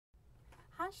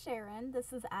Sharon.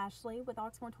 This is Ashley with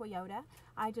Oxmoor Toyota.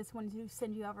 I just wanted to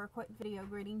send you over a quick video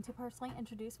greeting to personally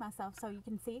introduce myself so you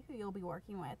can see who you'll be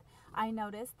working with. I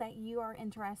noticed that you are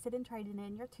interested in trading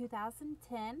in your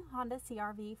 2010 Honda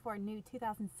CR-V for a new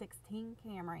 2016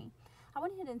 Camry. I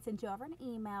went ahead and sent you over an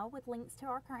email with links to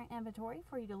our current inventory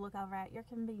for you to look over at your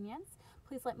convenience.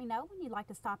 Please let me know when you'd like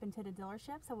to stop into the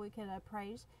dealership so we can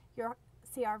appraise your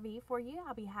CR-V for you.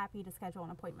 I'll be happy to schedule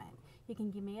an appointment. You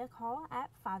can give me a call at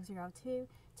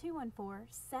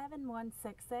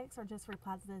 502-214-7166 or just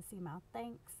reply to this email.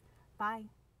 Thanks. Bye.